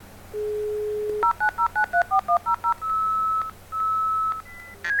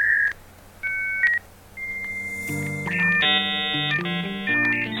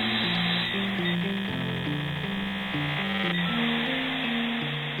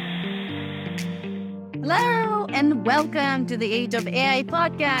Hello, and welcome to the Age of AI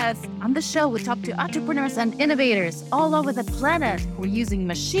podcast. On the show, we talk to entrepreneurs and innovators all over the planet who are using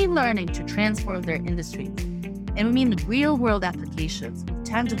machine learning to transform their industries. And we mean real world applications with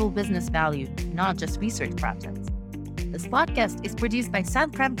tangible business value, not just research projects. This podcast is produced by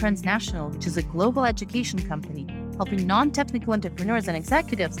Sanfram Transnational, which is a global education company helping non technical entrepreneurs and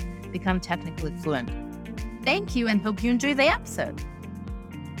executives become technically fluent. Thank you, and hope you enjoy the episode.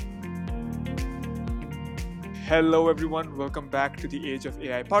 Hello, everyone. Welcome back to the Age of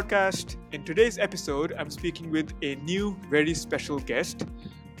AI podcast. In today's episode, I'm speaking with a new, very special guest,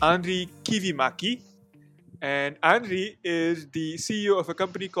 Anri Kivimäki. And Anri is the CEO of a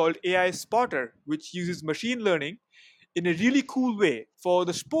company called AISpotter, which uses machine learning in a really cool way for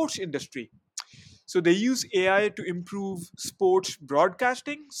the sports industry. So they use AI to improve sports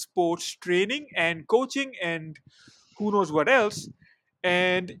broadcasting, sports training, and coaching, and who knows what else.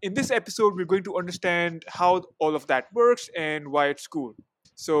 And in this episode, we're going to understand how all of that works and why it's cool.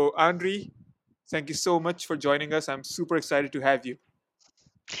 So, Anri, thank you so much for joining us. I'm super excited to have you.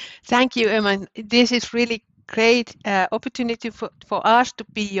 Thank you, Emma. This is really great opportunity for us to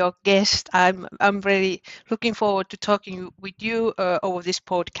be your guest. I'm really looking forward to talking with you over this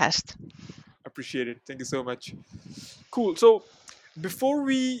podcast. Appreciate it. Thank you so much. Cool. So, before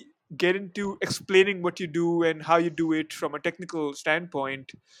we get into explaining what you do and how you do it from a technical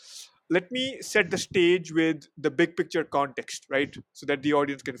standpoint, let me set the stage with the big picture context, right? So that the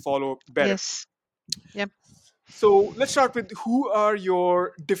audience can follow better. Yes. Yep. So, let's start with who are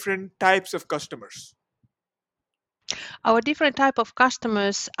your different types of customers? Our different type of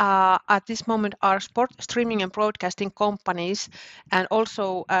customers at this moment are sport streaming and broadcasting companies, and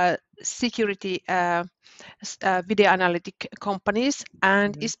also security video analytic companies.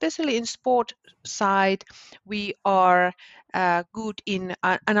 And especially in sport side, we are good in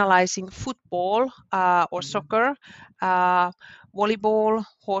analyzing football or soccer, volleyball,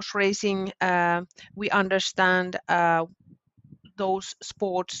 horse racing. We understand those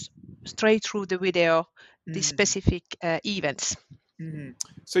sports straight through the video, the specific events.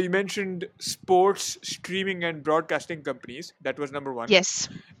 So you mentioned sports streaming and broadcasting companies. That was number one. Yes.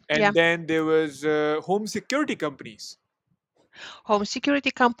 And then there was home security companies. Home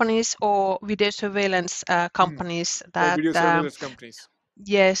security companies or video surveillance companies that video surveillance companies.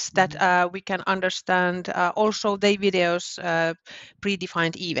 Yes, that we can understand also their videos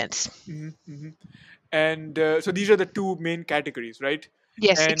predefined events. And so these are the two main categories, right?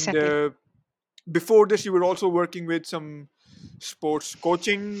 Yes, and exactly. Before this, you were also working with some sports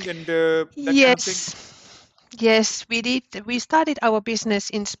coaching and that kind of thing. Yes, we did. We started our business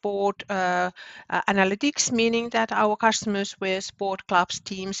in sport analytics, meaning that our customers were sport clubs,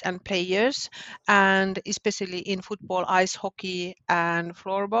 teams, and players, and especially in football, ice hockey, and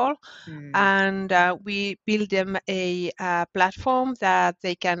floorball. And we build them a platform that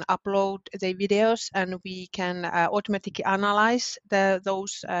they can upload their videos, and we can automatically analyze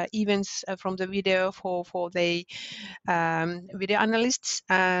those events from the video for the video analysts,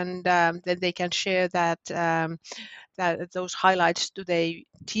 and then they can share those highlights to their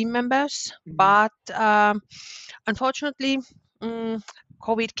team members. But unfortunately,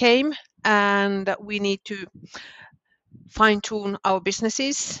 COVID came, and we need to fine-tune our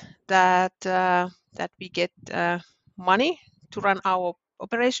businesses that we get money to run our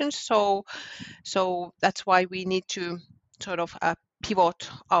operations. So that's why we need to sort of pivot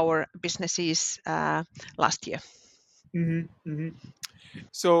our businesses last year.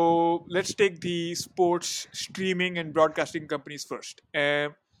 So let's take the sports streaming and broadcasting companies first.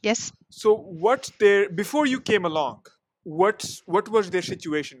 Yes. So what's their, before you came along, what was their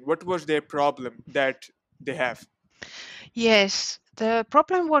situation? What was their problem that they have? Yes, the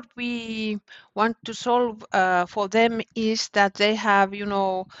problem what we want to solve for them is that they have,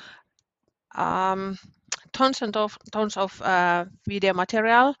 tons of video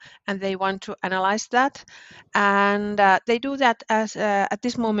material, and they want to analyze that, and they do that as at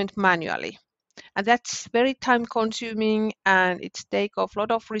this moment manually. And that's very time consuming, and it's take off a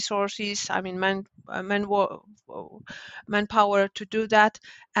lot of resources. I mean, manpower to do that,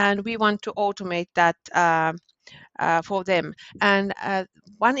 and we want to automate that for them. And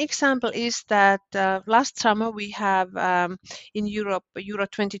one example is that last summer we have in Europe Euro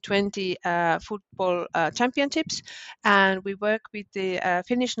 2020 football championships, and we work with the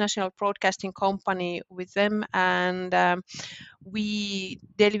Finnish national broadcasting company with them, and we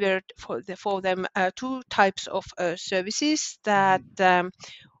delivered for them two types of services that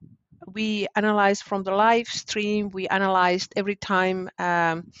we analyzed from the live stream. We analyzed every time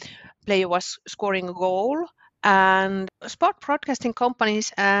player was scoring a goal, And sport broadcasting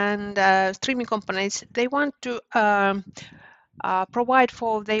companies and streaming companies, they want to provide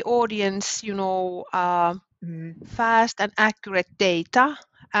for their audience, fast and accurate data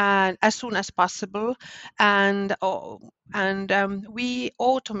and as soon as possible, and we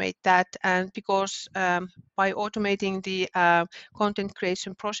automate that. And because by automating the content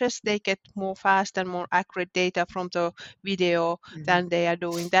creation process, they get more fast and more accurate data from the video than they are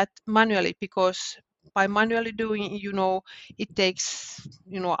doing that manually, because by manually doing, it takes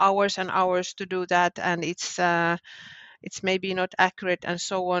hours and hours to do that, and it's maybe not accurate and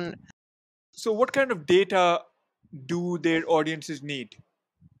so on. So, what kind of data do their audiences need?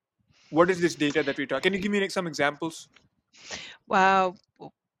 What is this data that we talk? Can you give me some examples? Uh,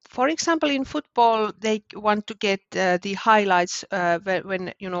 for example, in football, they want to get the highlights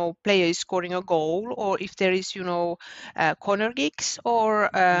when player is scoring a goal, or if there is corner kicks, or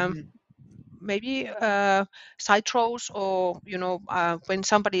maybe side throws, or when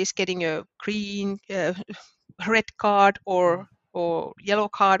somebody is getting a green, red card, or yellow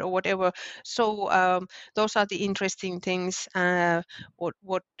card, or whatever. So those are the interesting things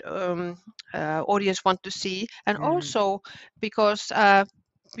what audience want to see. And also because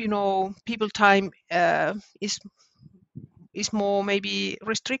people time is more maybe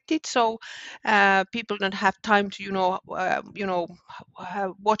restricted, so people don't have time to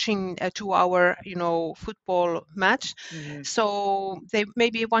watching a 2 hour football match. So they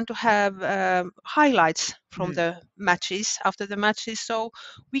maybe want to have highlights from the matches, after the matches. So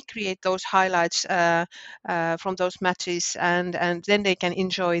we create those highlights from those matches, and then they can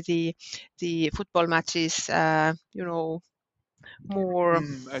enjoy the football matches more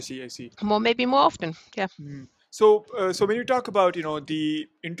I see. I see. maybe more often. Yeah. So, so when you talk about the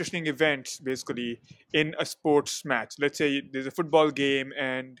interesting events, basically in a sports match, let's say there's a football game,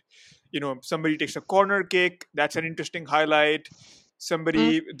 and somebody takes a corner kick. That's an interesting highlight.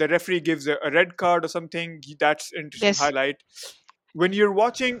 Mm, The referee gives a red card or something. That's interesting yes. highlight. When we're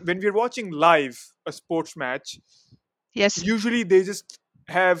watching live a sports match, Yes. usually they just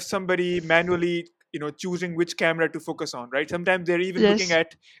have somebody manually choosing which camera to focus on, right? Sometimes they're even looking Yes.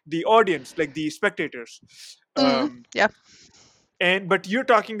 at the audience, like the spectators. um, Yeah. and but you're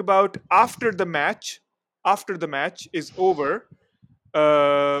talking about after the match is over.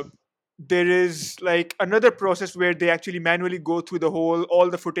 uh, there is like another process where they actually manually go through the whole all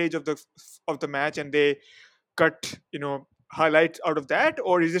the footage of the match, and they cut highlights out of that,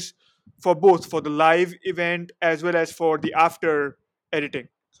 or is this for both, for the live event as well as for the after editing?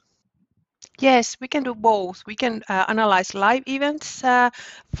 Yes, we can do both. We can analyze live events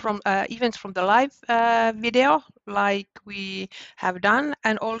from the live video, like we have done,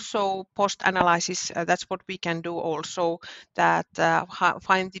 and also post analysis. That's what we can do also. That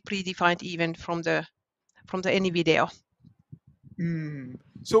find the predefined event from the any video.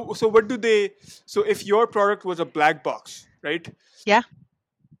 So what do they, so if your product was a black box, right? Yeah.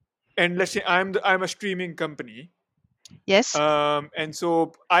 And let's say I'm a streaming company. Yes. And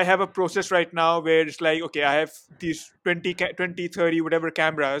so I have a process right now where it's like, okay, I have these 20, 30, whatever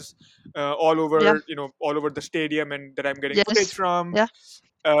cameras all Yeah. over, all over the stadium, and that I'm getting footage Yes. from. Yeah.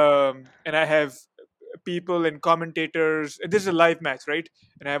 And I have people and commentators. This is a live match, right?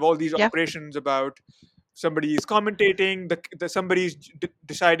 And I have all these Yeah. operations about somebody is commentating, the somebody is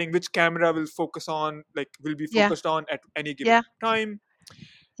deciding which camera will focus on, like will be Yeah. focused on at any given Yeah. time.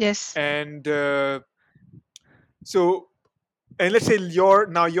 Yes. And so, and let's say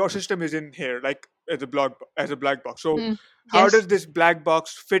your system is in here, like as a black box. So how Yes. does this black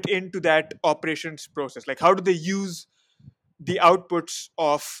box fit into that operations process? Like how do they use the outputs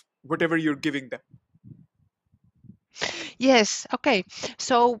of whatever you're giving them? Yes. Okay.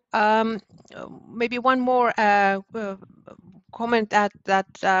 So maybe one more comment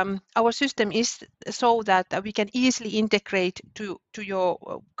that our system is so that we can easily integrate to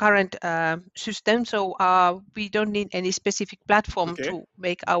your current system. So we don't need any specific platform Okay. to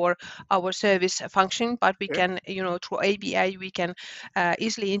make our service function, but we Okay. can through API we can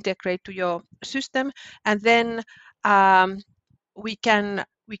easily integrate to your system, and then we can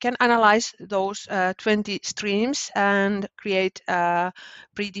analyze those 20 streams and create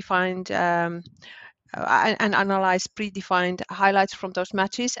predefined and analyze predefined highlights from those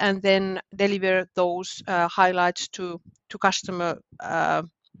matches, and then deliver those highlights to customer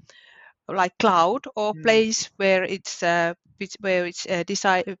like cloud or place where it's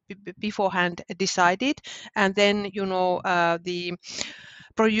beforehand decided. And then the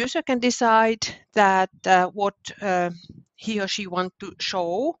producer can decide that what he or she want to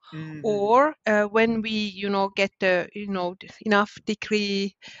show, Mm-hmm. or when we get the enough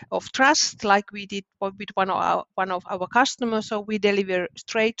degree of trust, like we did with one of our customers, so we deliver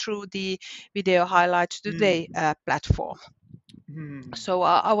straight through the video highlights to the platform. Mm-hmm. So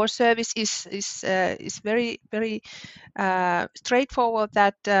our service is very straightforward,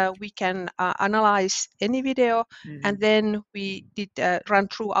 that we can analyze any video, and Mm-hmm. then we did run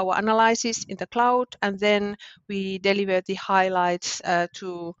through our analysis in the cloud, and then we deliver the highlights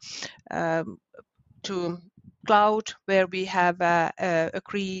um, to cloud, where we have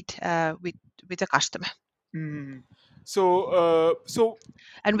agreed with the customer. Mm-hmm. So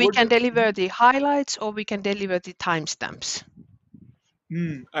And we what? can deliver the highlights, or we can deliver the timestamps.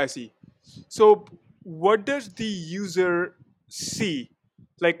 I see. So what does the user see?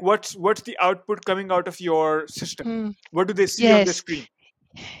 Like what's the output coming out of your system? Mm, What do they see on the yes, screen?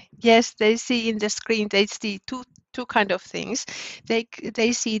 yes, they see in the screen. They see two kind of things.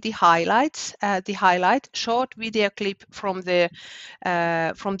 They see the highlights, the highlight short video clip from the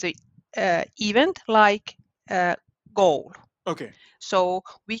event, like goal. Okay. So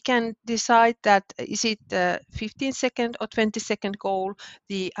we can decide that is it 15-second or 20-second goal.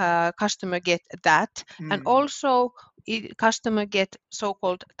 The customer get that, and Mm-hmm. also customer get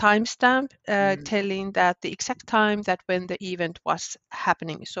so-called timestamp, telling that the exact time that when the event was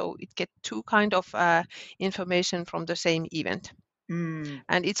happening. So it get two kind of information from the same event, Mm-hmm.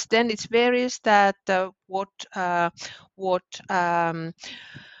 and it's varies that what uh,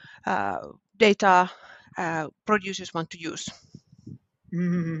 data producers want to use.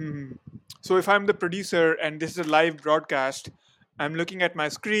 Mm-hmm. So if I'm the producer and this is a live broadcast, I'm looking at my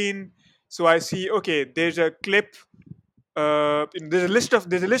screen. So I see, okay, there's a clip. There's a list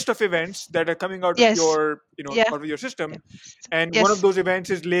of events that are coming out of Yes. your Yeah. out of your Yeah. system, and one of Yes. those events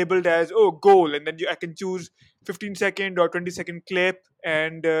is labeled as goal, and then I can choose 15-second or 20-second clip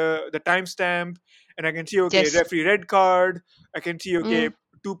and the timestamp, and I can see okay Yes. referee red card. I can see okay Mm,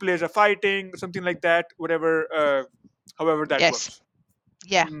 two players are fighting, something like that. Whatever, however that yes. works.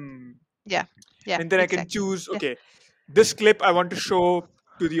 Yeah. Hmm. Yeah. Yeah. And then I can Exactly. choose Yeah. okay, this clip I want to show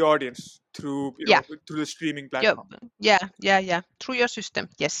to the audience through Yeah. through the streaming Yeah. platform. Yeah. Yeah. Yeah. Through your system.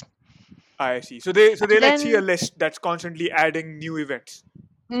 Yes. I see. So they And like see a then list that's constantly adding new events.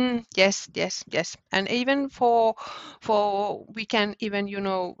 yes. Yes. Yes. And even for we can even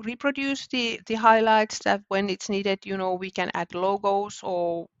reproduce the highlights, that when it's needed, we can add logos,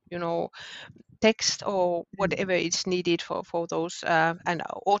 or text, or Hmm. whatever is needed for those, and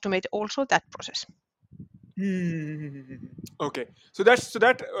automate also that process. Hmm. Okay. So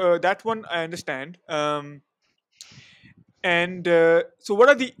that one I understand. And what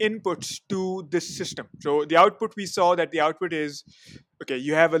are the inputs to this system? So the output, we saw that the output is okay.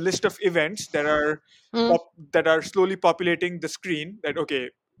 You have a list of events that are Mm, that are slowly populating the screen. That okay,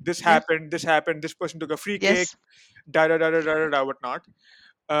 mm, this happened. This person took a free kick. yes. Da da da da da da da. Whatnot.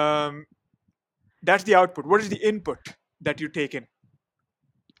 Um, that's the output. What is the input that you take in?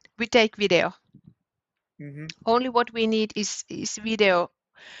 We take video. Mm-hmm. Only what we need is video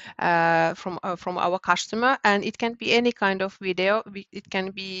from our customer, and it can be any kind of video. It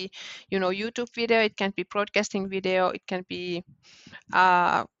can be YouTube video, it can be broadcasting video, it can be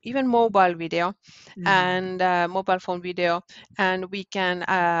even mobile video, Mm-hmm. and mobile phone video, and we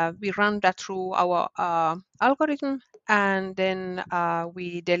run that through our algorithm, and then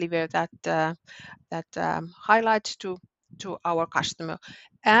we deliver that highlights to our customer.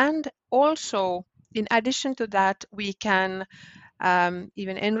 And also, in addition to that, we can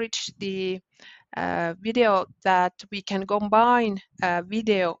even enrich the video, that we can combine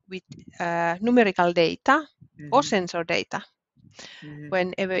video with numerical data or Mm-hmm. sensor data Mm-hmm.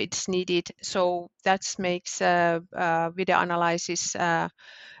 whenever it's needed. So that makes video analysis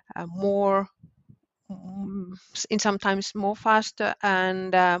more, in sometimes more faster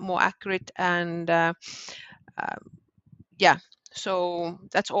and more accurate, and uh, yeah, so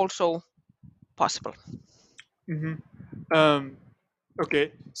that's also possible. Mm-hmm. Um,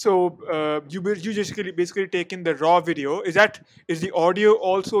 okay. So you basically take in the raw video. Is the audio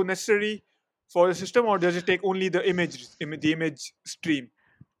also necessary for the system, or does it take only the the image stream?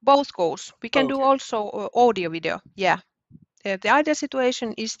 Both goes. We can do Okay. also audio video. Yeah. The ideal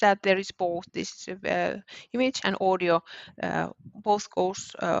situation is that there is both this image and audio, both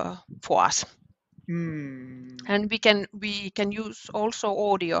goes for us. Hmm. And we can use also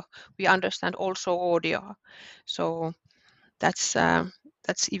audio. We understand also audio, so that's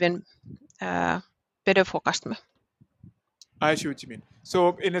even better for customer. I see what you mean.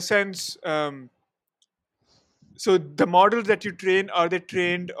 So in a sense, so the models that you train, are they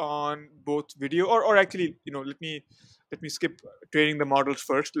trained on both video, or actually, let me let me skip training the models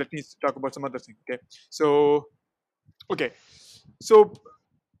first. Let me talk about some other thing. Okay, so okay, so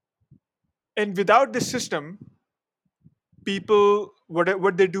and without this system, people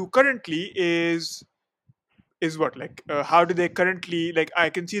what they do currently is what like how do they currently like I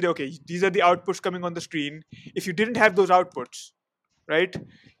can see that okay these are the outputs coming on the screen. If you didn't have those outputs, right?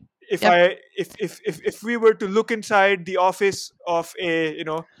 If Yep. I if we were to look inside the office of a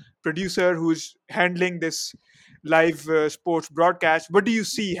producer who's handling this live sports broadcast, what do you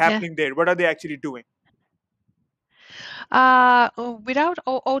see Yeah. happening there? What are they actually doing? Without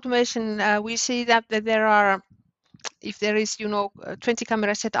automation, we see that there are, if there is 20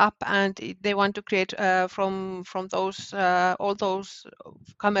 cameras set up and they want to create from those all those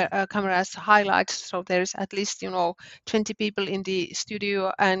cameras highlights, so there's at least 20 people in the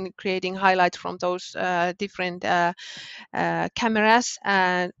studio and creating highlights from those different cameras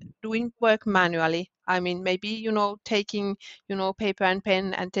and doing work manually. I mean, maybe taking paper and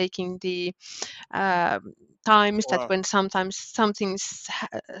pen and taking the times that Wow. when sometimes something's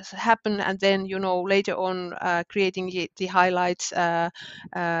happen, and then later on creating the highlights from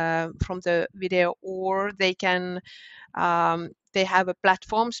the video, or they can they have a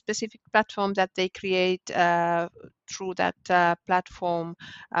specific platform that they create through that platform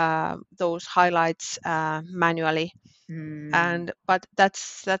those highlights manually. Hmm. And but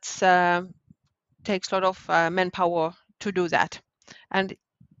that's takes a lot of manpower to do that. And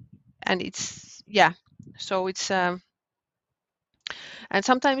and it's, yeah, so it's and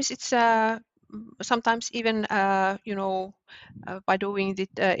sometimes it's sometimes even by doing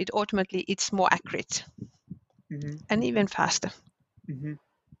it ultimately it's more accurate Hmm. and even faster. Hmm.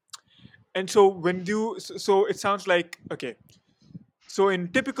 And so when you so it sounds like okay, so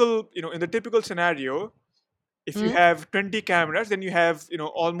in typical in the typical scenario, if you Mm? have 20 cameras, then you have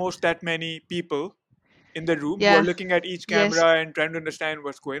almost that many people in the room who are Yeah. looking at each Yes. camera and trying to understand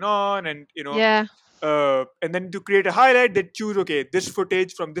what's going on, and Yeah. and then to create a highlight they choose okay this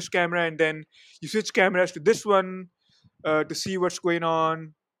footage from this camera, and then you switch cameras to this one to see what's going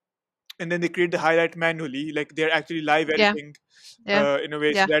on, and then they create the highlight manually, like they're actually live Yeah. editing Yeah. in a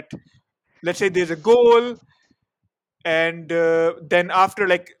way so Yeah. that let's say there's a goal, and then after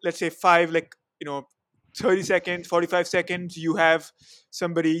like let's say five like 30 seconds 45 seconds you have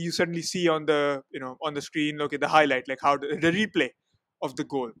somebody you suddenly see on the on the screen okay the highlight like how the replay of the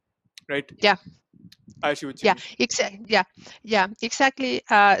goal, right? Yeah. I see what you Yeah. mean. Yeah. Yeah. Exactly.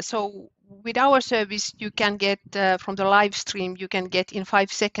 So with our service, you can get from the live stream, you can get in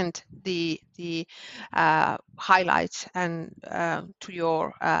 5 seconds the highlights and to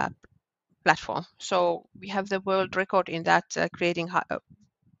your platform. So we have the world record in that, creating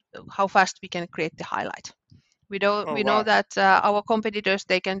how fast we can create the highlight. Oh We know wow. that our competitors,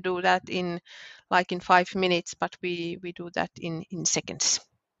 they can do that in like in 5 minutes, but we do that in seconds.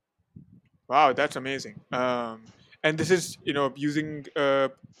 Wow, that's amazing. And this is using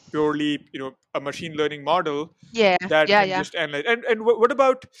purely a machine learning model Yeah, that yeah, can yeah. just analyze. And what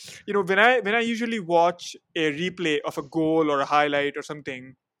about when I usually watch a replay of a goal or a highlight or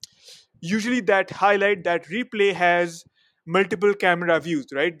something, usually that highlight that replay has multiple camera views,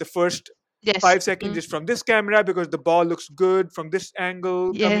 right? The first Yes. 5 seconds Mm. is from this camera because the ball looks good from this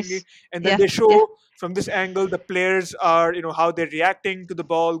angle coming in, Yes. and then Yeah, they yeah. show from this angle the players are how they're reacting to the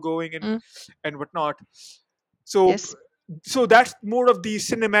ball going Mm. and whatnot. So Yes. so that's more of the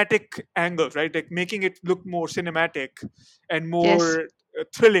cinematic angles, right? Like making it look more cinematic and Yes. more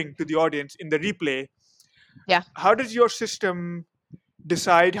thrilling to the audience in the replay. Yeah. How does your system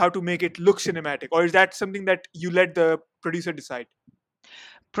decide how to make it look cinematic, or is that something that you let the producer decide?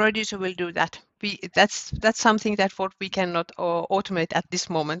 Producer will do that. That's something that what we cannot automate at this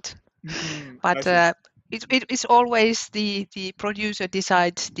moment. I But see. it's always the producer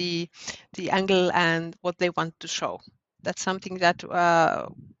decides the angle and what they want to show. That's something that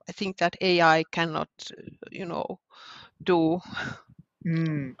I think that AI cannot, do.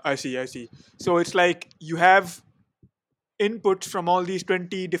 I see. I see. So it's like you have inputs from all these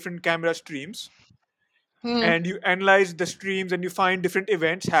 20 different camera streams, Mm, and you analyze the streams and you find different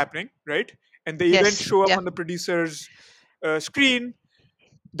events happening, right? And the events yes. show up Yeah. on the producer's screen.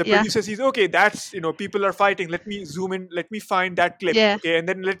 The Yeah. producer sees okay that's people are fighting, let me zoom in, let me find that clip, Yeah. okay, and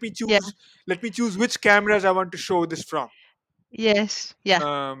then Yeah. let me choose which cameras I want to show this Yes. Yeah.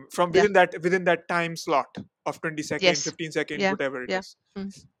 from Yeah. within that time slot of 20 seconds Yes. 15 seconds Yeah. whatever it Yeah. is.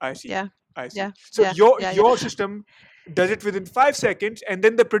 Mm, I see. yeah. I see. Yeah. So Yeah. your Yeah. Yeah. your system does it within 5 seconds, and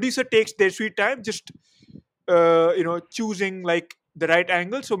then the producer takes their sweet time just choosing like the right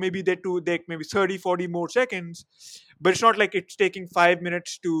angle, so maybe they maybe 30 40 more seconds, but it's not like it's taking 5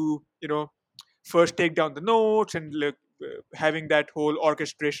 minutes to first take down the notes and having that whole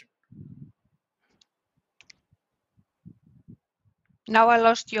orchestration. Now I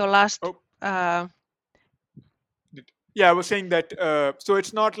lost your last. Oh, yeah, I was saying that. So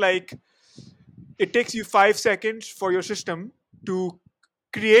it's not like it takes you 5 seconds for your system to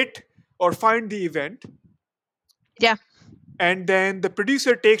create or find the event, Yeah. and then the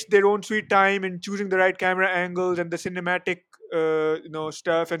producer takes their own sweet time in choosing the right camera angles and the cinematic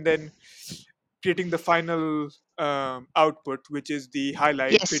stuff, and then creating the final output, which is the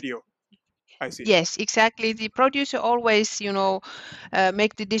highlight Yes. video. I see. Yes, exactly. The producer always,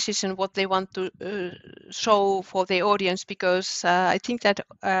 make the decision what they want to show for the audience, because I think that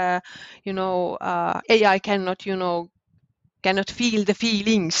AI cannot feel the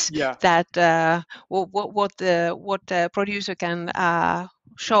feelings Yeah. that what the producer can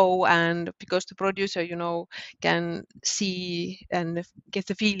show, and because the producer can see and get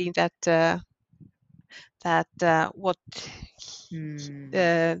the feeling that what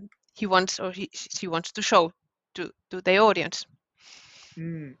Mm, he wants or she wants to show to the audience.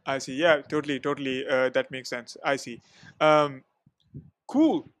 I see. Yeah, totally. That makes sense. I see. Um,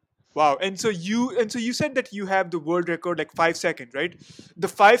 cool. Wow. And so you said that you have the world record, like 5 seconds, right? The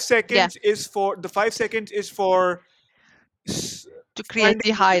five Yeah, seconds is for the 5 seconds is for s- to create finding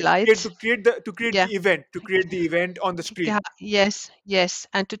the highlights. to create Yeah. the event on the screen. Yeah, yes,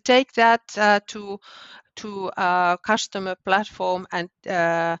 and to take that to a customer platform, and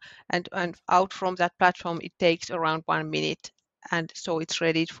out from that platform it takes around 1 minute, and so it's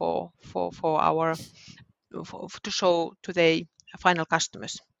ready for our to show to the final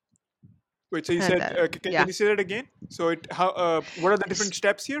customers. Wait, so you And said, can yeah, you say that again? So what are the different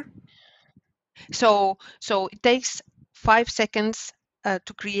steps here? so it takes 5 seconds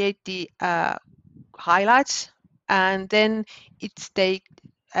to create the highlights, and then it's take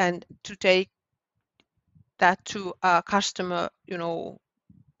and to take that to a customer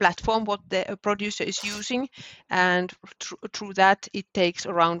platform what the producer is using, and through that it takes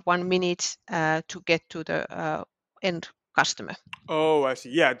around 1 minute to get to the end customer. Oh, I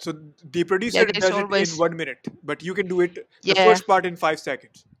see. Yeah. So the Yeah, producer there's does it in always. 1 minute, but you can do it the Yeah. first part in 5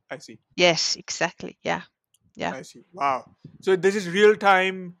 seconds. I see. Yes, exactly. Yeah. Yeah, I see. Wow. So this is real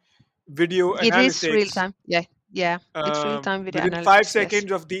time video it is real analytics. time. Yeah, it's real time video Within five analytics. Yes.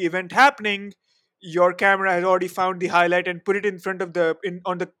 seconds of the event happening, your camera has already found the highlight and put it in front of the in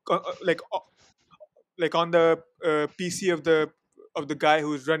on the like on the PC of the guy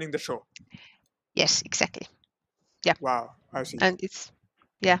who's running the show. Yes, exactly. Yeah. Wow. I see. And it's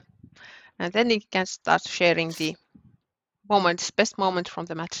yeah, and then it can start sharing the best moments from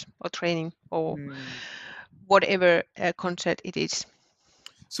the match or training or Hmm. whatever concert it is.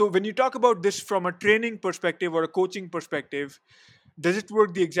 So when you talk about this from a training perspective or a coaching perspective, does it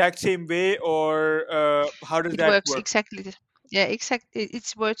work the exact same way, or how does It that works work? exactly. Yeah,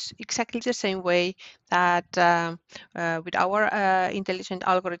 it works exactly the same way that with our intelligent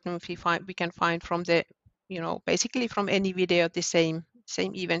algorithm, we can find from the basically from any video the same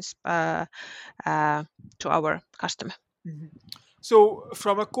events to our customer. Mhm. So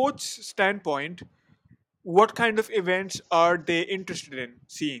from a coach standpoint, what kind of events are they interested in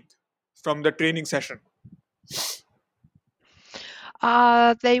seeing from the training session?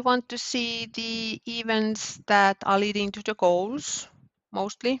 They want to see the events that are leading to the goals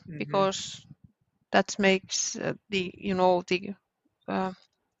mostly, Hmm. because that makes the uh,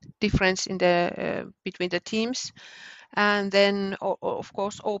 difference in the between the teams, and then of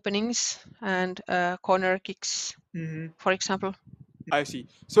course openings and corner kicks, Hmm. for example. I see.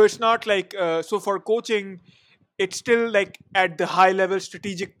 So it's not like so for coaching, it's still like at the high level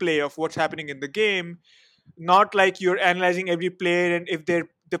strategic play of what's happening in the game, not like you're analyzing every player and if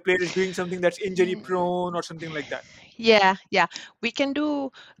the player is doing something that's injury prone or something like that. Yeah, we can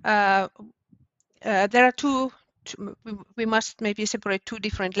do uh, there are we must maybe separate two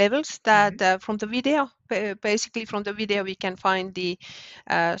different levels, Hmm. that from the video, basically from the video we can find these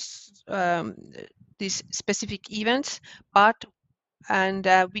specific events, but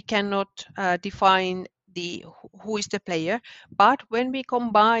we cannot define who is the player. But when we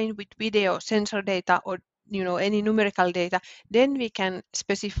combine with video sensor data or any numerical data, then we can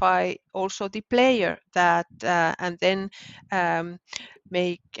specify also the player that and then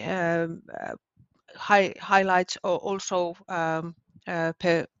make highlights or also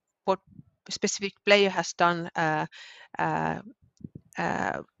per what specific player has done uh,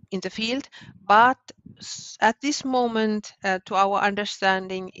 in the field. But at this moment, to our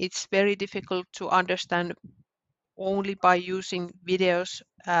understanding, it's very difficult to understand only by using videos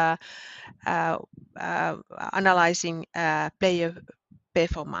uh, analyzing player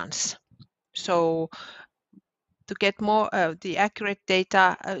performance. So to get more the accurate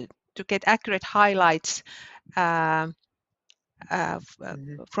data, to get accurate highlights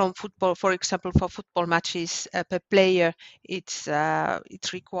from football, for example, for football matches per player,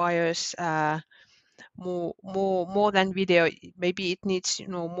 it requires more than video. Maybe it needs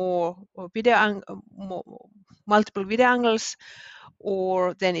more video multiple video angles,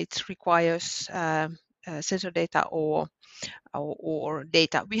 or then it requires sensor data or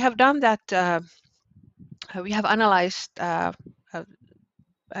data. We have done that. We have analyzed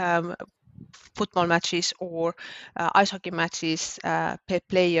um, football matches or ice hockey matches per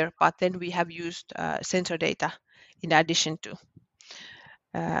player, but then we have used sensor data in addition to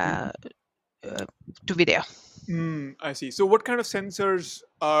video. I see. So what kind of sensors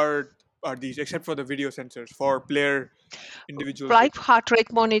are these, except for the video sensors for player individual Like data? heart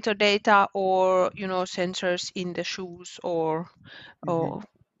rate monitor data, or sensors in the shoes, or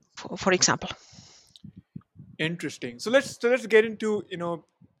for example. Interesting. So let's get into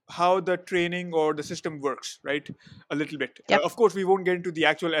how the training or the system works, right? A little bit. Yep. Of course, we won't get into the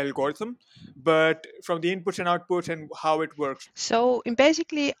actual algorithm, but from the inputs and outputs and how it works. So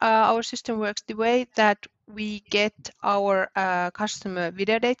basically, our system works the way that we get our customer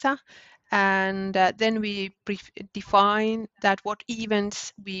video data, and then we define that what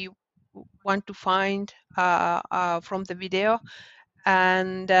events we want to find from the video,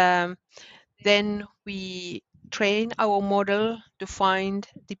 and then we train our model to find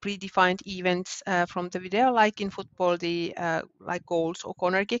the predefined events from the video, like in football, the like goals or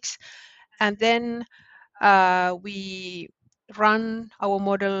corner kicks, and then we run our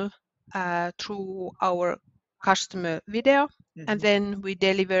model through our customer video, and then we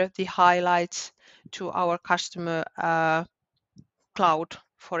deliver the highlights to our customer cloud,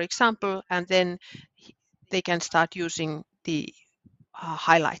 for example, and then they can start using the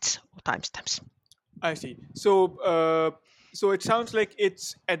highlights or timestamps. I see. So it sounds like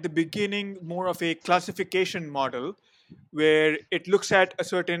it's at the beginning more of a classification model, where it looks at a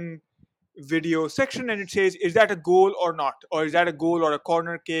certain video section and it says, is that a goal or not, or is that a goal or a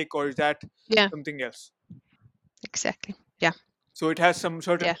corner kick, or is that Yeah, something else? exactly. Yeah, So it has some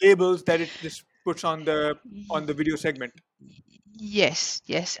certain yeah. labels that it just puts on the video segment. Yes,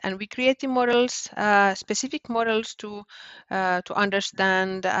 yes, and we create the models, specific models to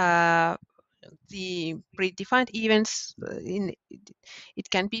understand the predefined events. It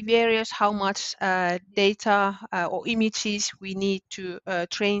can be various how much data or images we need to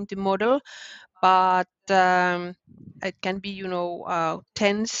train the model, but it can be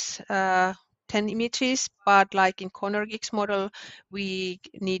tens 10 images, but like in Conor Geeks model, we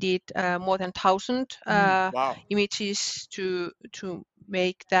needed more than 1,000 Wow. images to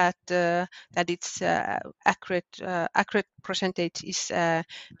make that that its accurate percentage is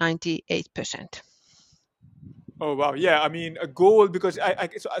 98%. Oh wow. Yeah. I mean, a goal, because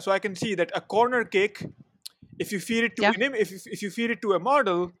so I can see that a corner kick, if you feed it to Yeah, if you feed it to a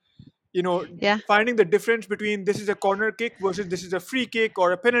model, you know, yeah, finding the difference between this is a corner kick versus this is a free kick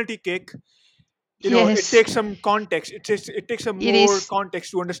or a penalty kick, it yes, takes some context. It takes some it more is.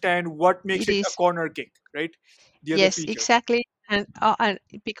 context to understand what makes It it a is. corner kick, right? The other Yes, feature. exactly. And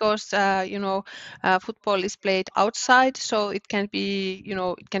because football is played outside, so it can be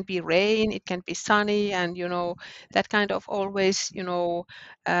it can be rain, it can be sunny, and that kind of always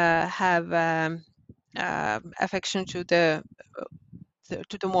have affection to the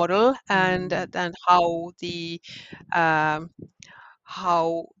model, and Mm. um,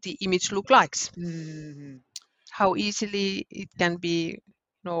 how the image look likes, Mhm. how easily it can be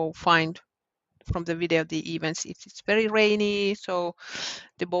find from the video the events if it's very rainy, so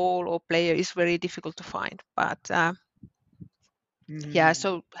the ball or player is very difficult to find. But yeah, Mhm.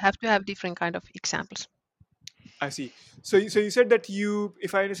 so have to have different kind of examples. I see. So you said that you,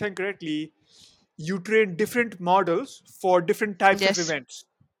 if I understand correctly, you train different models for different types of Yes, events.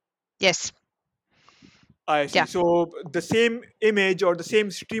 yes, I see. yeah, So the same image or the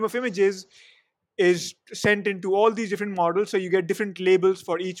same stream of images is sent into all these different models, so you get different labels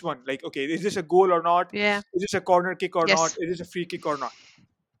for each one. Like, okay, is this a goal or not? yeah, Is this a corner kick or not? yes, Is this a free kick or not?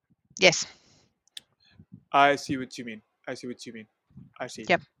 yes, I see what you mean. I see what you mean. I see.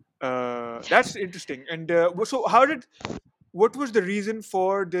 yep. That's interesting. And so, what was the reason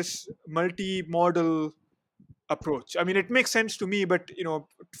for this multi-model approach? I mean, it makes sense to me, but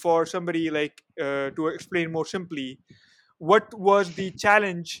for somebody like to explain more simply, what was the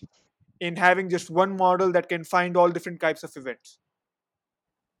challenge in having just one model that can find all different types of events?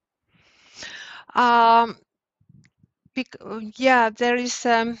 um yeah, there is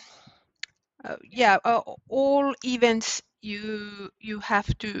yeah, all events you have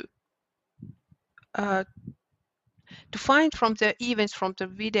to uh, to find from the events from the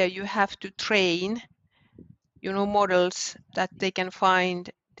video, you have to train, models that they can find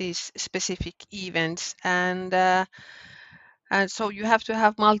these specific events, and so you have to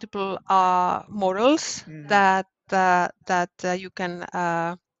have multiple models Mm-hmm. that you can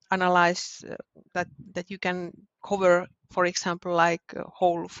analyze, that you can cover, for example, like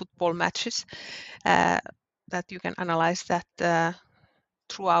whole football matches, uh, that you can analyze that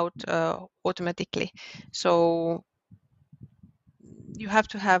throughout automatically. So you have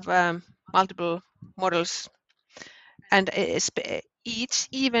to have multiple models, and each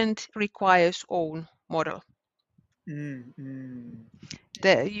event requires own model. Mm-hmm.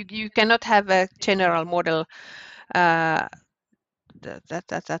 You cannot have a general model uh,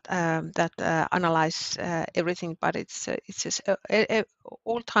 that analyze everything, but it's just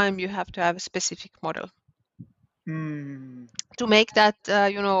all time you have to have a specific model Mm-hmm. to make that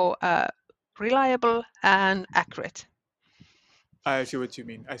reliable and accurate. I see what you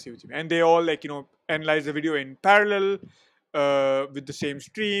mean. I see what you mean. And they all like analyze the video in parallel with the same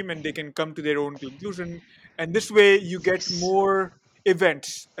stream, and they can come to their own conclusion. And this way, you get Yes, more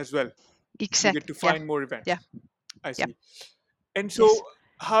events as well. You get exactly. to Yeah, find more events. yeah, I yeah. see. And Yes. so,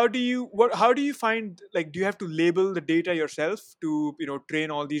 how do you find, like, do you have to label the data yourself to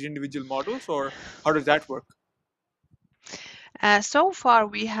train all these individual models, or how does that work? So far,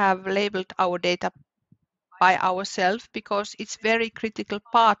 we have labeled our data by ourselves because it's very critical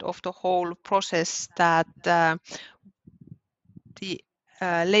part of the whole process that the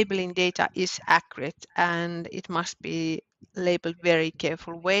labeling data is accurate, and it must be labeled very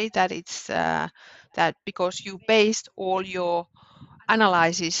careful way, that it's that because you based all your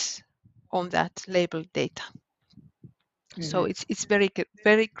analysis on that labeled data. So Mm-hmm. it's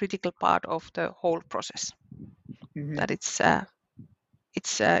very critical part of the whole process, Mm-hmm. that it's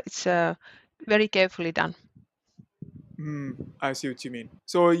very carefully done. I see what you mean.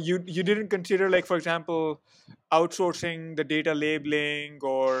 So you didn't consider, like, for example, outsourcing the data labeling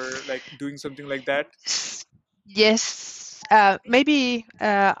or like doing something like that? Yes, maybe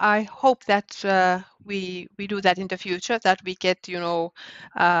I hope that we do that in the future, that we get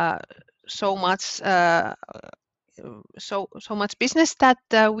uh, so much so much business that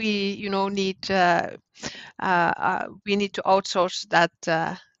we need to outsource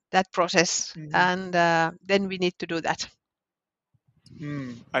that process, Mm-hmm. and then we need to do that.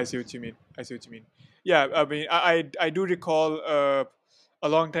 I see what you mean. I see what you mean. Yeah, I mean, I do recall a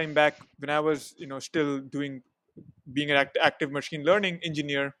long time back when I was still doing being an active machine learning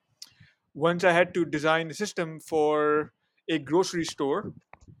engineer. Once I had to design a system for a grocery store,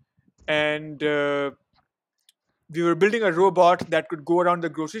 and we were building a robot that could go around the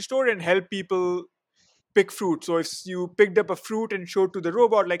grocery store and help people pick fruit. So if you picked up a fruit and showed to the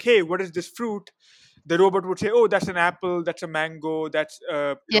robot, like, "Hey, what is this fruit?" the robot would say, "Oh, that's an apple, that's a mango, that's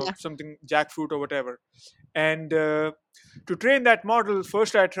Yeah. something jackfruit or whatever." And to train that model,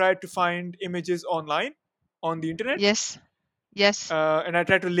 first I tried to find images online on the internet, Yes. Yes. and I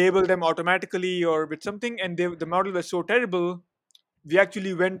tried to label them automatically or with something, and the model was so terrible. We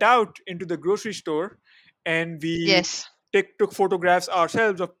actually went out into the grocery store, and we Yes. took photographs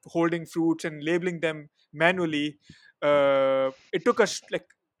ourselves of holding fruits and labeling them manually. It took us like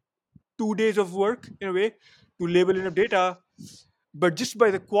 2 days of work in a way to label enough data, but just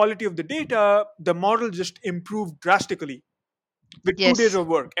by the quality of the data, the model just improved drastically with 2 days Yes. of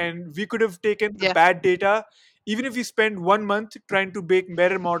work. And we could have taken the Yeah. bad data. Even if we spend 1 month trying to make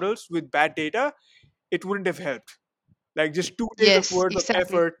better models with bad data, it wouldn't have helped. Like, just 2 days of Yes. worth of Exactly.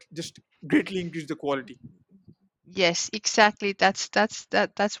 effort just greatly increased the quality. Yes, exactly. That's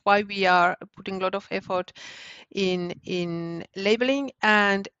why we are putting a lot of effort in labeling,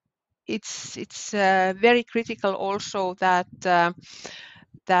 and it's very critical also that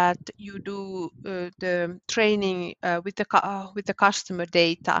you do the training with the customer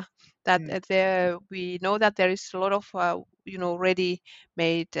data. That Mm. there we know that there is a lot of ready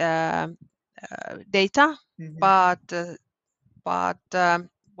made data, Mhm. but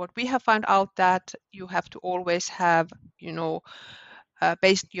what we have found out that you have to always have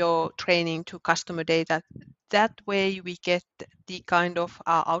based your training to customer data. That way we get the kind of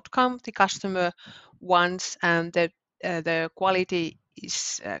outcome the customer wants, and the quality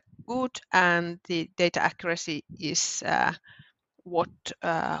is good, and the data accuracy is what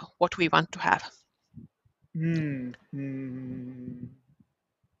we want to have. Hmm.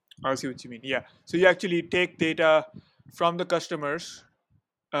 I see what you mean. Yeah. So you actually take data from the customers,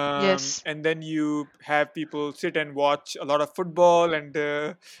 Yes. and then you have people sit and watch a lot of football and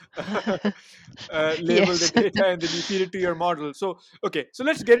label the Yes. data, and then you feed it to your model. So, okay, so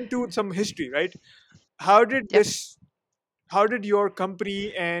let's get into some history, right? How did Yep. this? how did your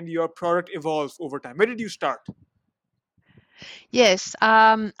company and your product evolve over time? Where did you start? Yes,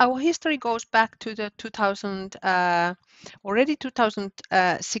 our history goes back to the 2000, already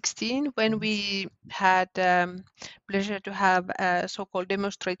 2016, when we had pleasure to have a so-called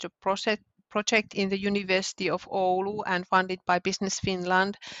demonstrator project in the University of Oulu and funded by Business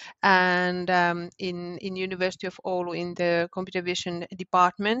Finland. And in University of Oulu, in the computer vision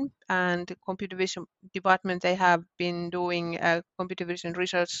department, and the computer vision department, they have been doing computer vision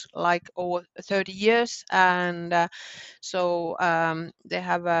research like over 30 years. And so they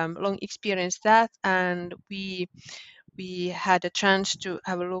have long experience that, and we had a chance to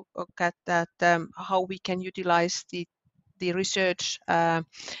have a look at that, how we can utilize the research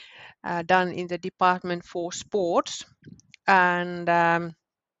done in the department for sports. And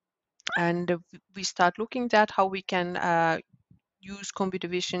we start looking at how we can use computer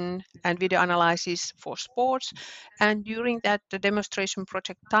vision and video analysis for sports. And during that the demonstration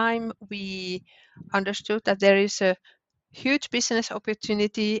project time, we understood that there is a huge business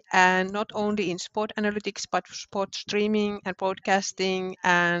opportunity, and not only in sport analytics, but sport streaming and broadcasting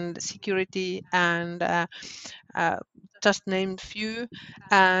and security, and just named few.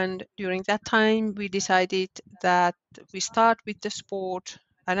 And during that time, we decided that we start with the sport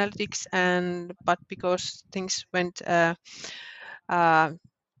analytics, and but because things went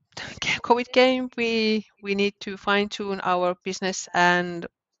COVID came, we need to fine tune our business and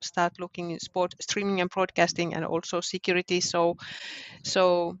start looking at sport streaming and broadcasting and also security. So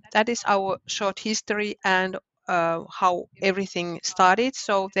that is our short history and how everything started.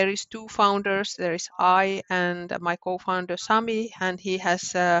 So there is two founders. There is I and my co-founder Sami, and he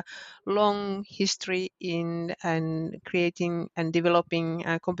has a long history in and creating and developing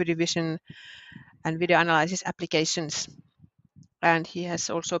computer vision and video analysis applications. And he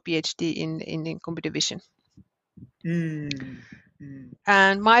has also a PhD in computer vision. Mm, mm.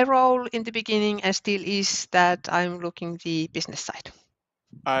 And my role in the beginning and still is that I'm looking the business side.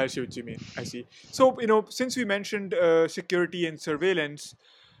 I see what you mean. I see. So, since we mentioned security and surveillance,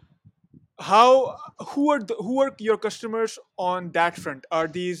 how who are your customers on that front? Are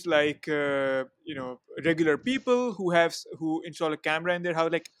these like regular people who install a camera in their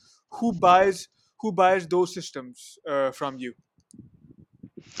house? Like who buys who buys those systems from you?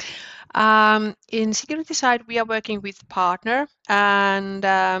 In security side, we are working with partner, and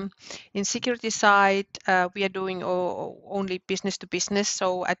in security side, we are doing only business to business.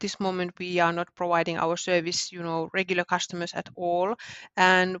 So at this moment, we are not providing our service, regular customers at all.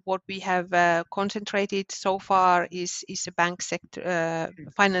 And what we have concentrated so far is a bank sector,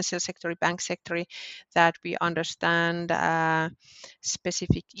 financial sector, bank sector, that we understand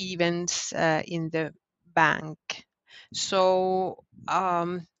specific events in the bank. So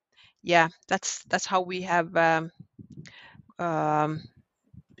yeah, that's how we have um,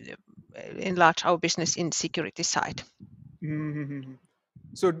 enlarged our business in security side. Mhm.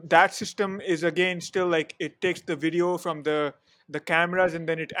 So that system is again still like it takes the video from the cameras and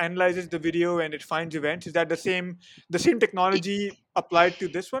then it analyzes the video and it finds events. Is that the same I- technology applied to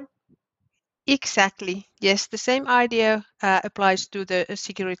this one? Exactly. Yes, the same idea applies to the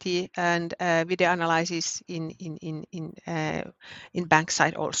security and video analysis in bank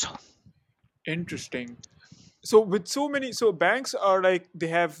side also. Interesting. So with so banks are like they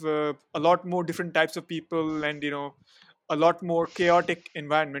have a lot more different types of people and a lot more chaotic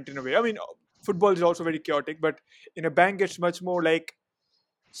environment in a way. I mean, football is also very chaotic, but in a bank it's much more like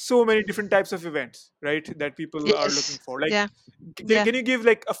so many different types of events, right, that people are looking Yes. for. Like Yeah. can, Yeah. can you give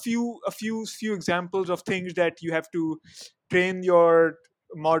like a few examples of things that you have to train your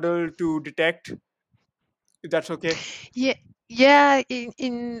model to detect, if that's okay? Yeah. Yeah.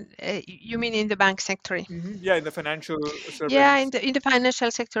 In you mean in the bank sector? Yeah, in the financial Yeah, surveillance. in the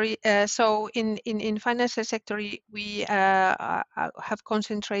financial sector. So in financial sector, we have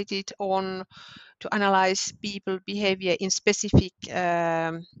concentrated on to analyze people behavior in specific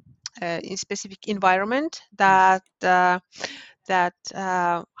environment, that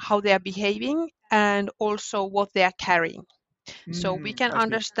how they are behaving and also what they are carrying. So we can I see.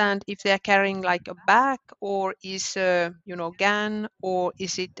 understand if they are carrying like a bag, or is gun, or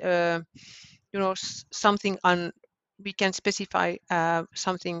is it something we can specify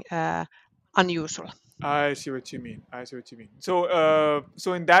something unusual. I see what you mean. I see what you mean.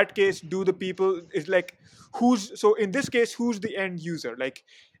 So in that case, do the people is like who's so in this case who's the end user? Like,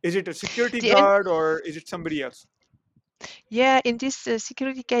 is it a security The end, guard or is it somebody else? yeah, in this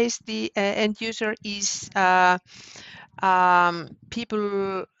security case, the end user is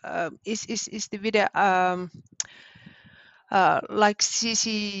people, is the video, like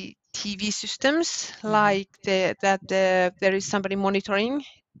TV systems, Mhm. like there is somebody monitoring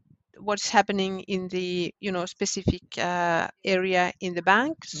what's happening in the specific area in the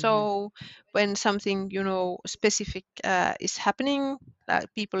bank. Mhm. So when something specific is happening,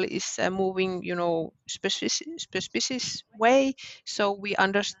 people is moving suspicious way, so we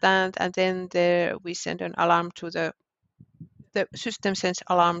understand, and then we send an alarm to the system sends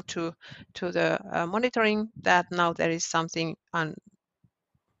alarm to the monitoring that now there is something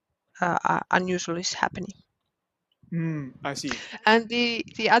unusual is happening. I see. And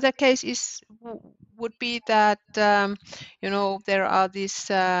the other case would be that there are these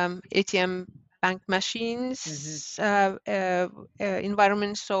ATM bank Mhm. machines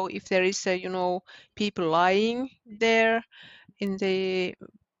environments. So if there is people lying there in the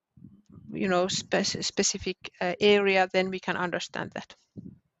specific area, then we can understand that.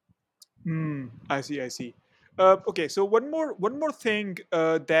 I see. I see. Okay, so one more thing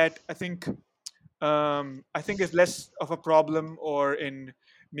that I think is less of a problem, or in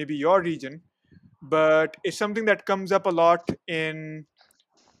maybe your region, but it's something that comes up a lot in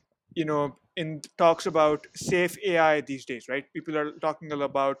talks about safe AI these days, right? People are talking a lot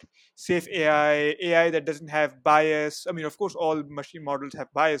about safe AI that doesn't have bias. I mean, of course, all machine models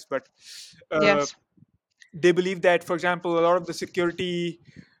have bias, but uh, Yes. they believe that, for example, a lot of the security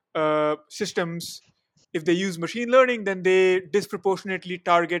systems, if they use machine learning, then they disproportionately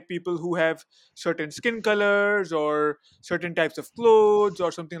target people who have certain skin colors or certain types of clothes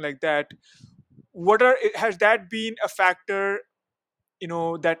or something like that. Has that been a factor,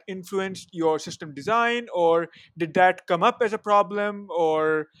 that influenced your system design, or did that come up as a problem,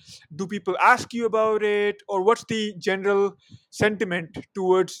 or do people ask you about it, or what's the general sentiment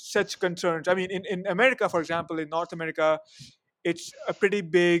towards such concerns? I mean, in America, for example, in North America, it's a pretty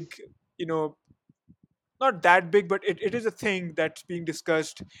big, you know not that big, but it is a thing that's being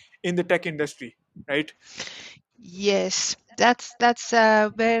discussed in the tech industry, right? Yes, that's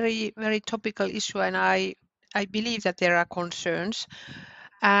a very very topical issue, and I believe that there are concerns,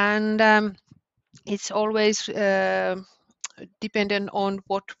 and it's always dependent on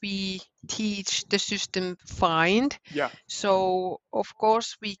what we teach the system find. Yeah. So of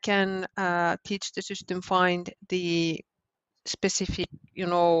course we can teach the system find the specific,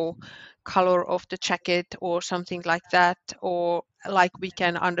 color of the jacket or something like that, or like we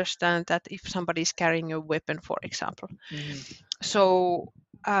can understand that if somebody is carrying a weapon, for example. Hmm. So,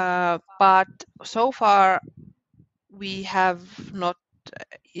 but so far we have not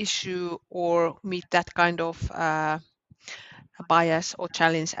issue or meet that kind of bias or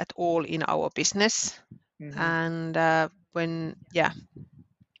challenge at all in our business. Hmm. And when yeah,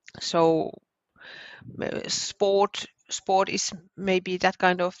 so sport is maybe that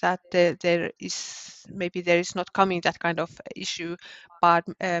kind of that there is not coming that kind of issue, but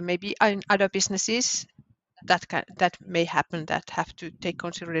maybe in other businesses that may happen, that have to take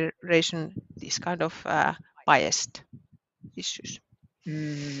consideration these kind of biased issues.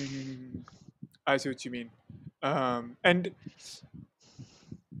 Hmm. I see what you mean. And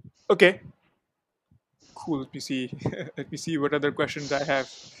okay, cool. Let me see. Let me see what other questions I have.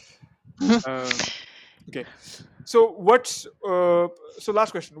 Um, okay, so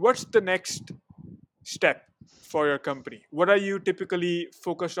last question. What's the next step for your company? What are you typically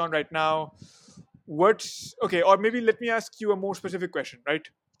focused on right now? What's okay? Or maybe let me ask you a more specific question. Right?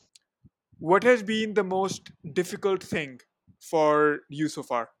 What has been the most difficult thing for you so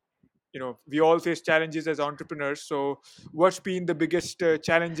far? We all face challenges as entrepreneurs. So what's been the biggest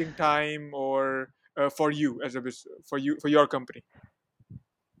challenging time, or for you as for your company?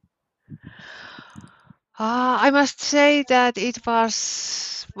 I must say that it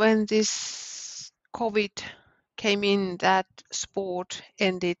was when this COVID came in that sport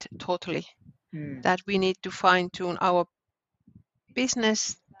ended totally, Hmm. that we need to fine tune our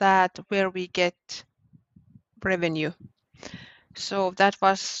business, that where we get revenue. So that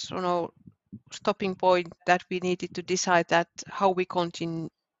was, stopping point, that we needed to decide that how we continue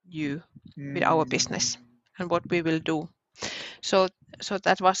with our business Hmm. and what we will do. So so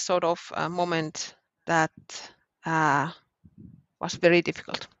that was sort of a moment that uh, was very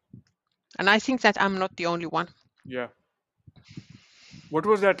difficult. And I think that I'm not the only one Yeah. What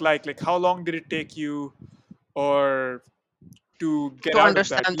was that like? Like, how long did it take you, or to get to out of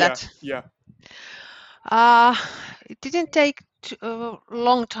that? understand Yeah. that. Yeah. Uh, it didn't take a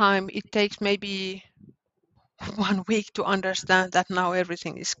long time. It takes maybe 1 week to understand that now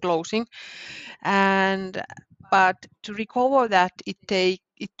everything is closing. And but to recover that, it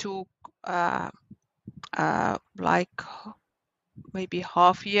took like maybe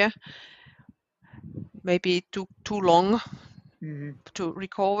half year. Maybe it took too long Hmm. to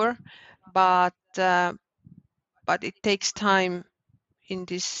recover, but uh, but it takes time in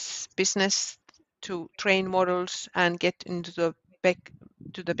this business to train models and get into the back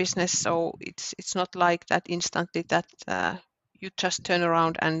to the business. So it's not like that instantly that you just turn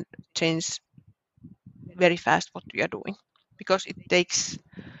around and change very fast what you are doing, because it takes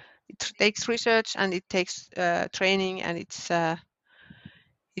research and it takes training, and it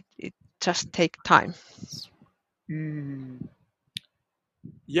just take time. Mm.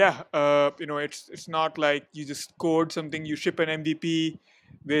 Yeah, it's not like you just code something, you ship an MVP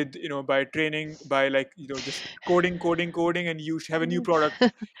with, by training, by like, just coding, and you have a new product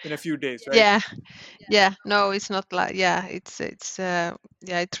in a few days, right? Yeah, yeah, no, it's not like, yeah, it's yeah,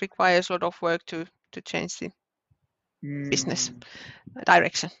 it requires a lot of work to change the business Mm.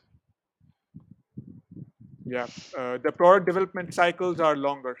 direction. Yeah, the product development cycles are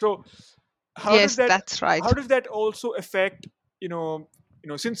longer. So how does Yes, that that's right. how does that also affect,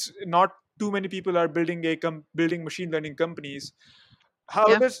 since not too many people are building machine learning companies,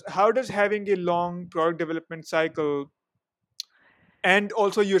 Yeah. how does having a long product development cycle, and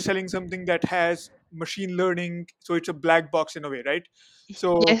also you're selling something that has machine learning, so it's a black box in a way, right?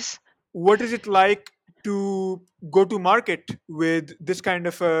 So Yes. what is it like to go to market with this kind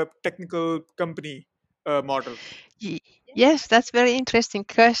of a technical company model? Ye- Yes, that's very interesting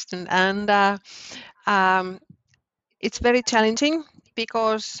question, and um, it's very challenging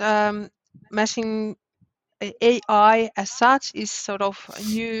because machine AI as such is sort of a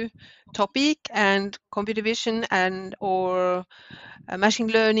new topic, and computer vision and or machine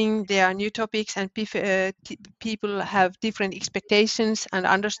learning, they are new topics, and people have different expectations and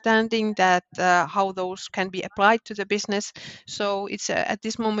understanding that how those can be applied to the business. So it's at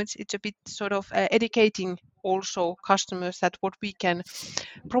this moment it's a bit sort of educating also customers that what we can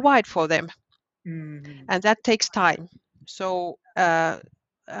provide for them, Mhm. and that takes time. So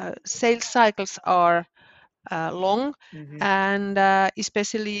sales cycles are long, Mhm. and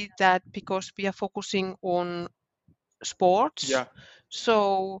especially that because we are focusing on sports. Yeah.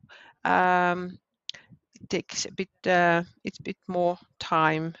 So it takes a bit, it's a bit more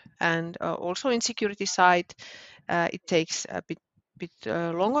time, and also in security side, it takes a bit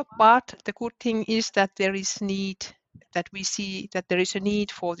longer. But the good thing is that there is need, that we see that there is a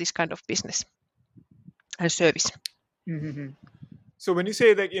need for this kind of business and service. Mhm. So when you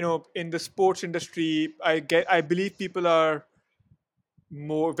say that, in the sports industry, I believe people are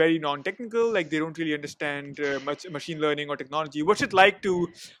more very non-technical, like they don't really understand much machine learning or technology. What's it like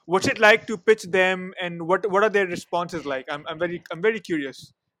to pitch them, and what are their responses like? I'm very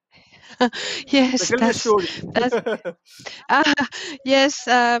curious. Like, Yes, tell me a story. that's Ah, yes,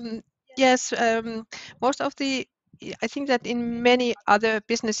 yes. Most of the, I think that in many other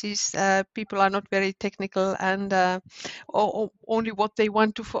businesses, people are not very technical, and only what they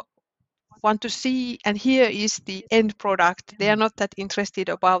want to see and hear is the end product. They are not that interested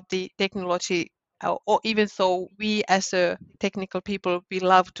about the technology, or even though we as a technical people, we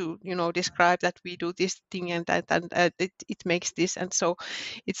love to, describe that we do this thing and that, and it makes this, and so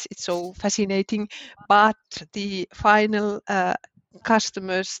it's so fascinating. But the final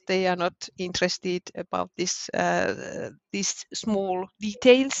customers, they are not interested about this these small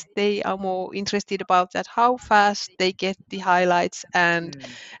details. They are more interested about that how fast they get the highlights,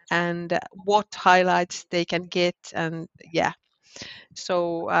 Mm. and what highlights they can get, and yeah.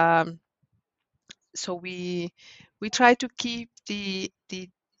 So so we try to keep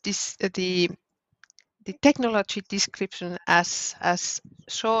this the technology description as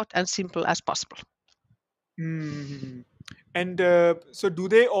short and simple as possible. Mhm. And so, do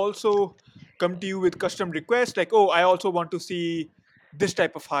they also come to you with custom requests, like, oh, I also want to see this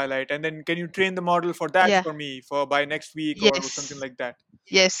type of highlight, and then can you train the model for that Yeah. for me for by next week or something Yes. like that?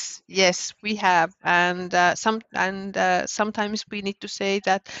 Yes, we have, and sometimes we need to say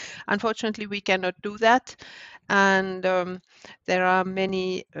that unfortunately we cannot do that, and there are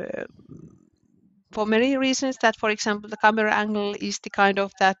many for many reasons. That, for example, the camera angle is the kind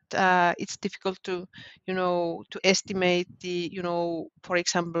of that it's difficult to, to estimate the, for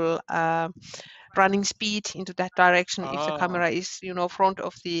example, running speed into that direction if the Ah. camera is, front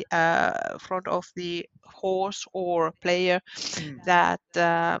of the horse or player, Hmm. that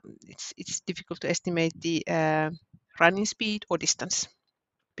it's difficult to estimate the running speed or distance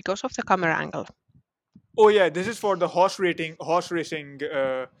because of the camera angle. Oh yeah, this is for the horse racing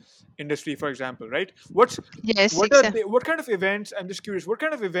industry, for example, right? Yes, What kind of events? I'm just curious. What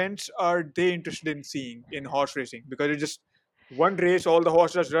kind of events are they interested in seeing in horse racing? Because it's just one race, all the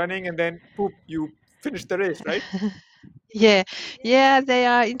horses running, and then poop, you finish the race, right? Yeah, yeah, they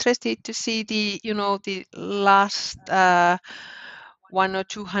are interested to see the, the last 1 or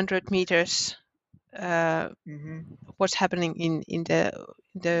 200 meters, uh, Hmm. what's happening in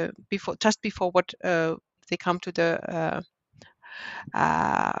the before, just before what they come to the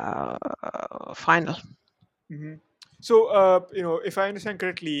final. Hmm. So, if I understand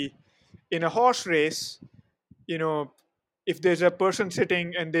correctly, in a horse race, you know, if there's a person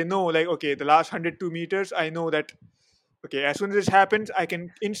sitting and they know, like, okay, the last 102 meters, I know that, okay, as soon as this happens, I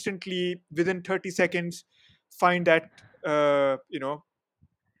can instantly, within 30 seconds, find that,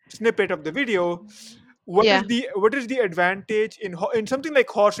 snippet of the video. Yeah, What is the advantage in something like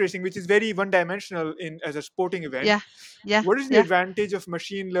horse racing, which is very one dimensional in as a sporting event? yeah, yeah, What is the yeah, advantage of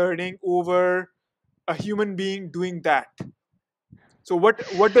machine learning over a human being doing that? So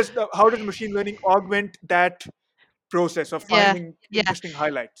how does machine learning augment that process of yeah, finding yeah. interesting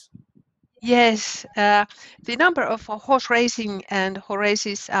highlights? Yes, the number of horse racing and horse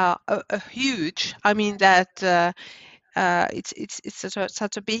races are huge. I mean that it's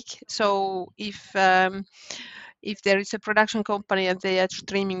such a big. So if there is a production company and they are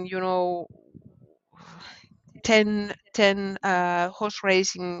streaming, 10 horse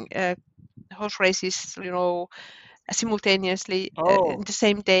races, simultaneously in Oh. the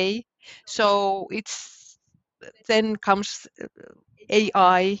same day. So it's then comes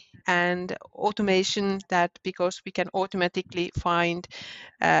AI and automation, that because we can automatically find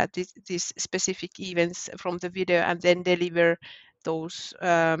these specific events from the video and then deliver those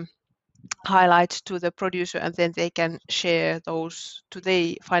highlights to the producer, and then they can share those to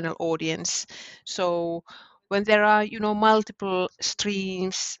the final audience. So when there are, multiple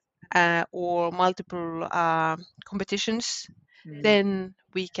streams or multiple competitions, then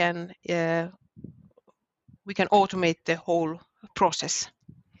we can automate the whole process.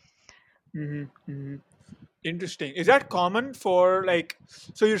 Mm-hmm. Interesting. Is that common for, like,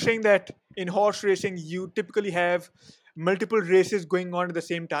 so you're saying that in horse racing you typically have multiple races going on at the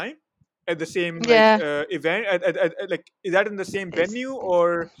same time, at the same, like, Yeah, event, like, is that in the same it's venue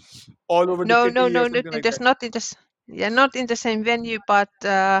or all over the no, no, city or no, not something in like this, that? not in this, yeah, not in the same venue, but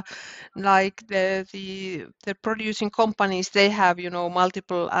like the producing companies, they have,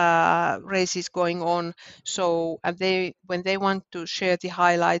 multiple races going on. So, and they when they want to share the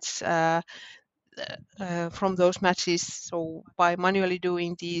highlights from those matches, so by manually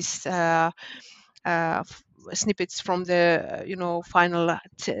doing these snippets from the final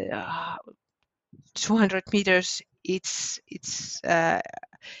 200 meters, it's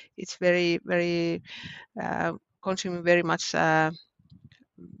very, very consuming very much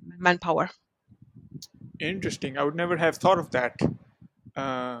manpower. Interesting. I would never have thought of that.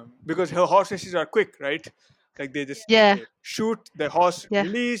 Because her horse races are quick, right? Like, they just, Yeah, okay, shoot the horse, yeah,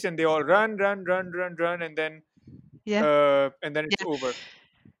 release, and they all run, run, run, run, run, yeah, and then it's yeah. over.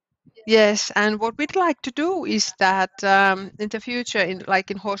 Yes, and what we'd like to do is that in the future, in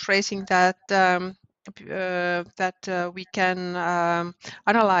like in horse racing, that we can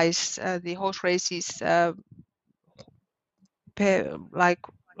analyze the horse races like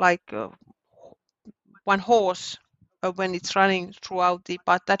one horse when it's running throughout the.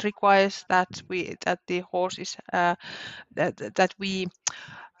 But that requires that the horse is that we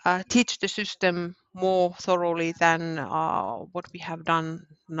teach the system more thoroughly than what we have done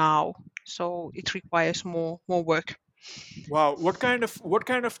now. So it requires more work. Wow, what kind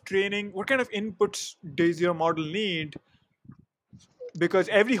of training, what kind of inputs does your model need? Because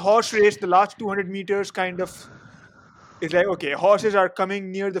every horse race, the last 200 meters kind of is like, okay, horses are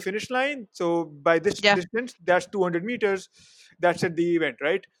coming near the finish line, so by this Yeah, distance, that's 200 meters, that's at the event,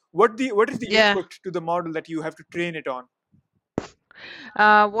 right? What is the yeah. input to the model that you have to train it on?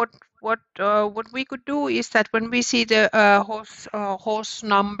 What we could do is that when we see the horse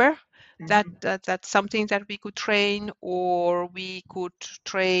number, Hmm. that's something that we could train, or we could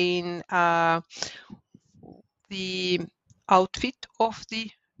train the outfit of the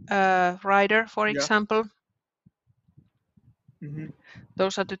rider, for Yeah. example. Hmm.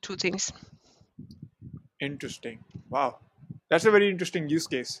 Those are the two things. Interesting. Wow, that's a very interesting use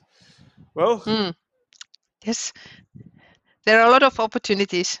case. Well, Mm, yes, there are a lot of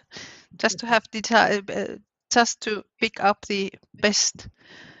opportunities just to have the just to pick up the best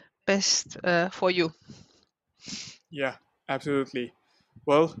for you. yeah, absolutely.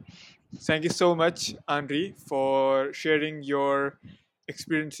 Well, thank you so much, Anri, for sharing your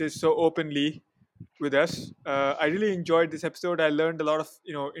experiences so openly with us. I really enjoyed this episode. I learned a lot of,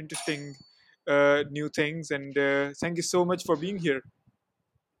 interesting new things, and thank you so much for being here.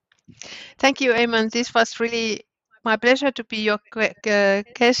 Thank you, Eamon. This was really my pleasure to be your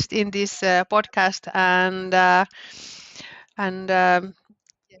guest in this podcast, and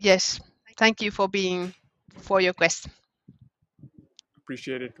yes, thank you for your quest.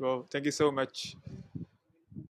 Appreciate it. Well, thank you so much.